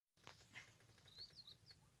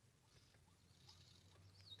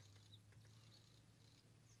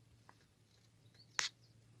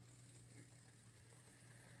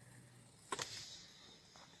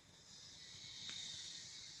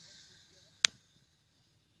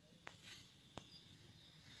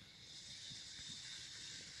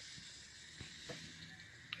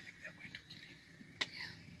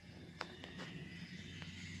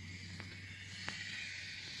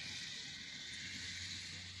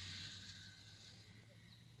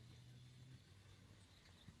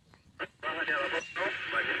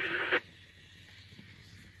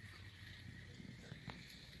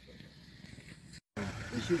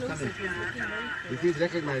see it coming. If he's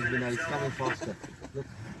recognized me now, it's coming faster. Look,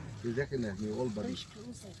 he's recognized me, all buddy.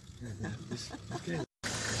 Okay.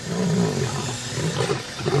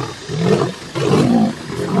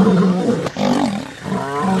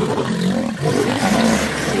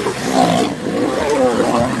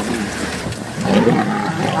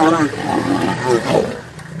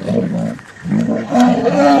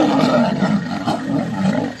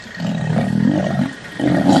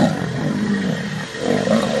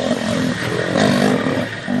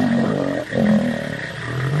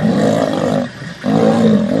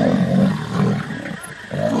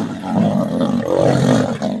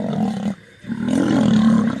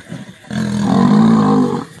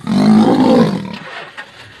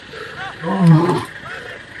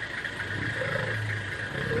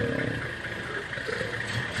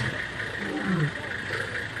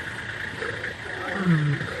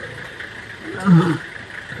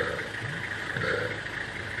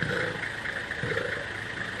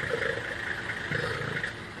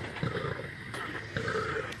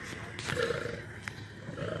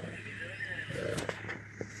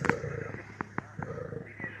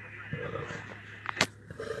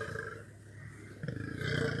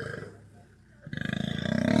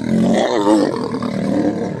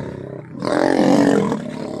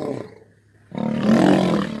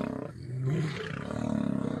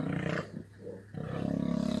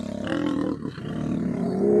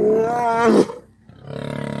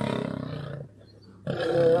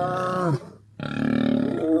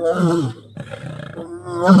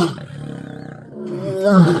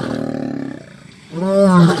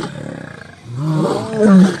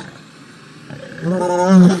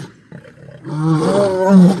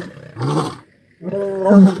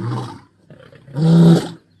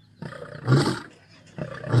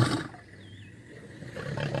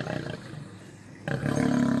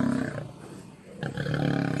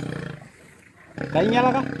 Kayaknya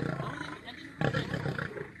lah kah?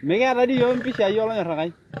 Mega tadi yo bisa yo lah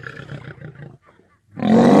nyarai.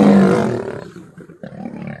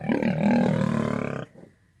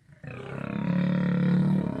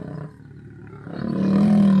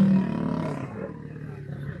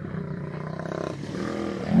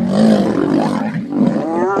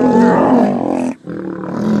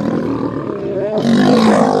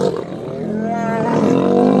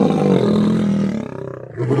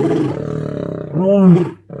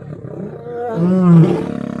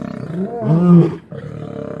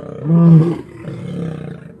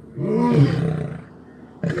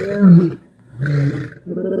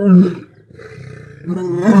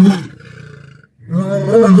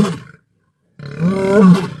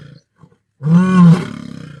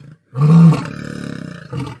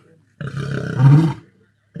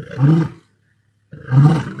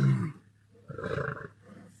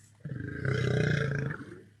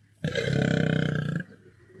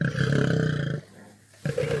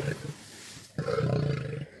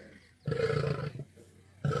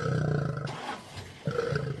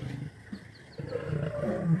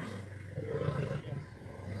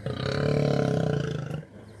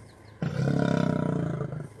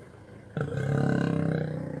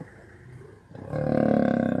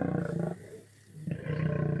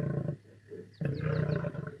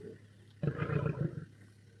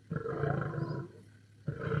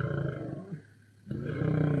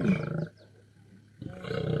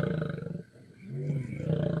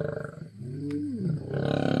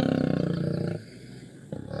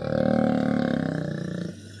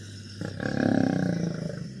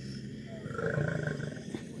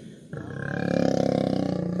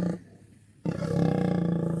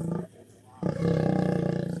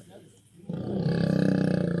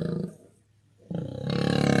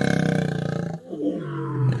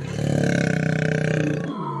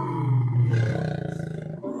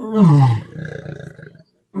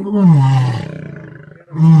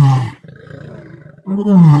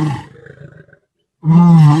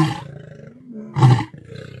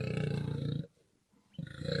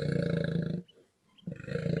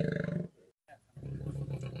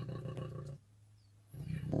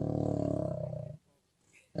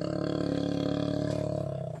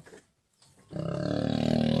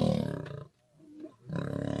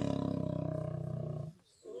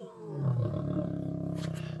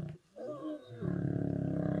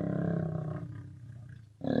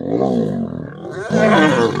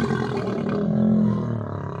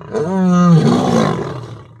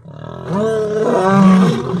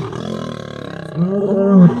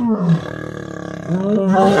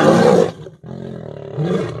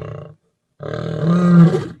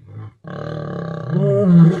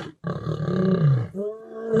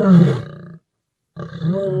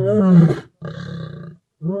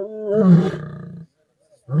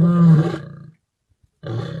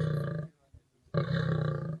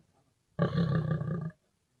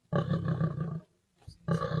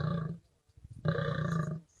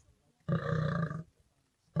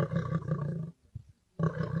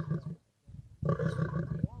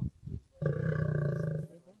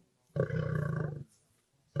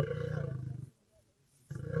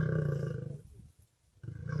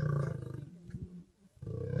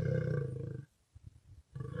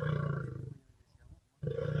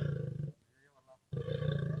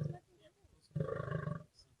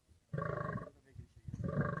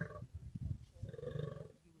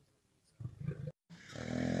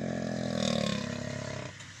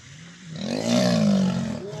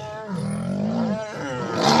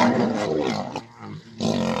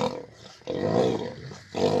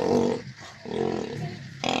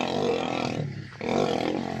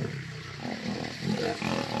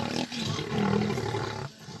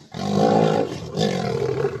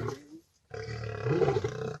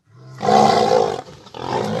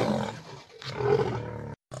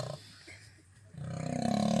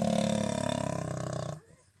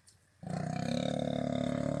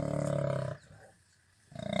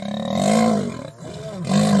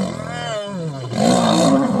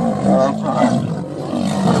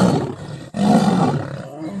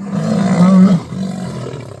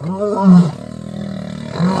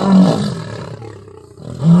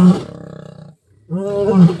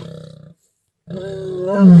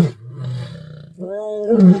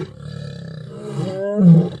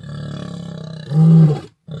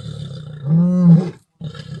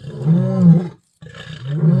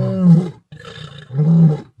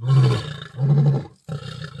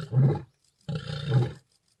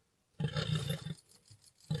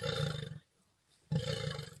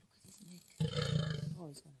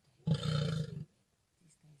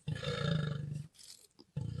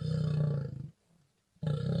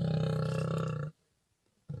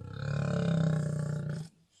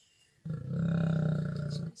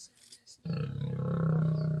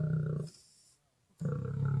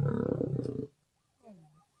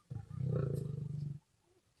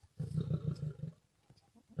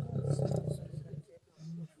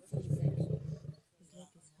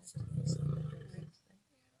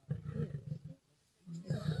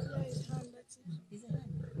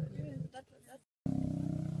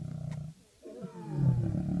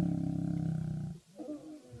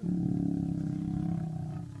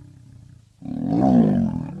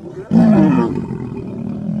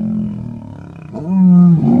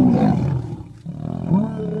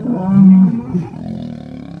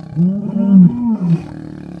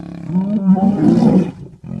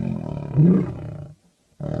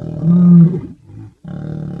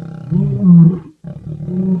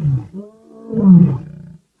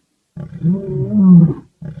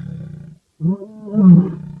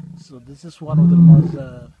 So this is one of the most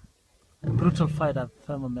brutal fight I've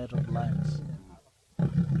ever made of lions.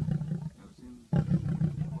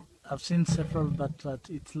 I've seen several, but at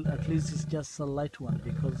least it's just a light one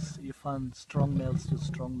because you find strong males to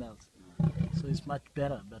strong males. So it's much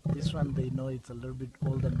better, but this one they know it's a little bit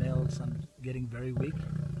older males and getting very weak,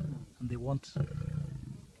 and they won't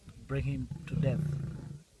bring him to death.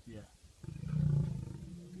 Yeah.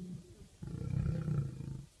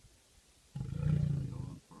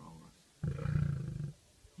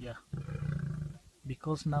 Yeah.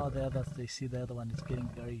 Because now the others, they see the other one is getting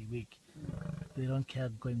very weak. They don't care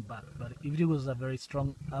going back. But if it was a very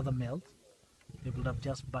strong other male, they would have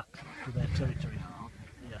just backed to their territory.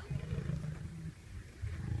 Yeah.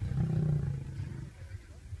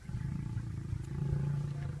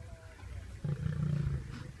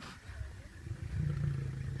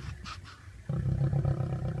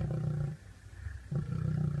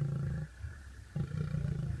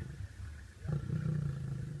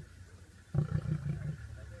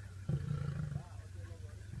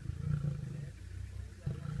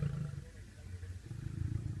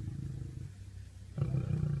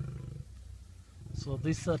 So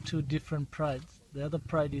these are two different prides. The other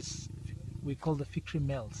pride is, we call the victory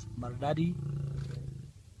males, Maridadi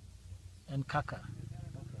and Kaka.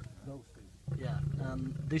 Yeah,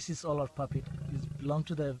 and this is all our puppy. It belongs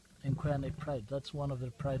to the恩科亚奈pride. That's one of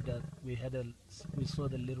the pride that we saw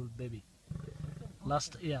the little baby.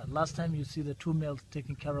 Last time you see the two males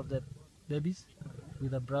taking care of the babies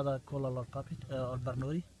with a brother called our puppy or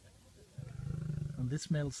Barnori. And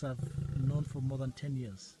these males have been known for more than 10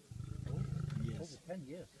 years. Yes. Over 10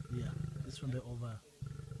 years. Yeah, this one they're over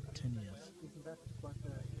 10 years. Isn't that quite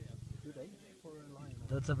a good age for a lion?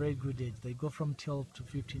 That's a very good age. They go from 12 to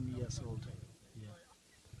 15 years old. Yeah.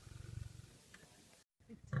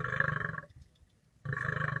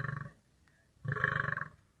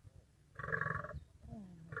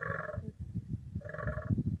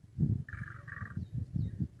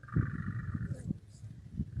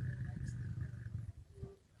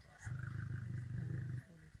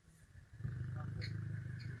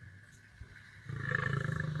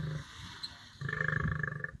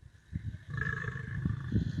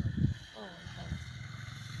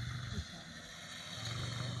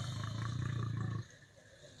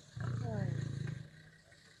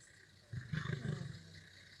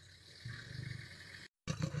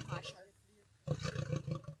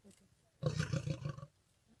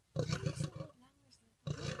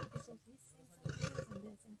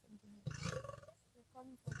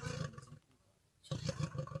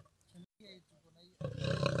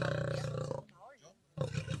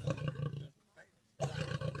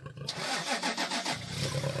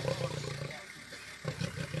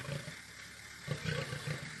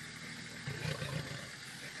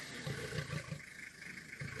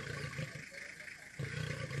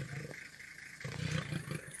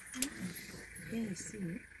 ici,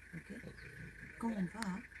 ok. Quand on va,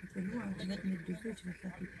 on fait loin, tu vas te mettre de feu, tu vas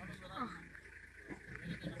faire pipi.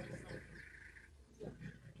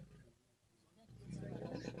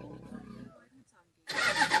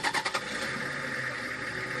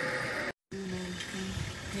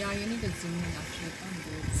 Yeah, you need to zoom in actually.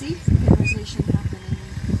 See, conversation happening.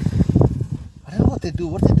 I don't know what they do.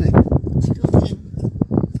 What are they doing?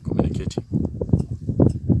 Communicating.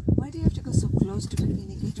 Why do you have to go so close to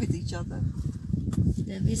communicate with each other?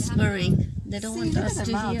 They're whispering. They don't want look us at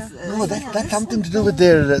to their hear. mouths. No, that's something to do with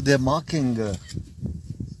their marking. You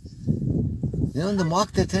know, in the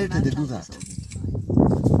mark their territory, they do that.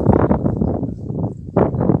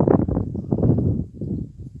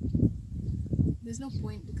 There's no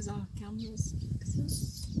point because our cameras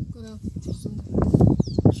got to zoom.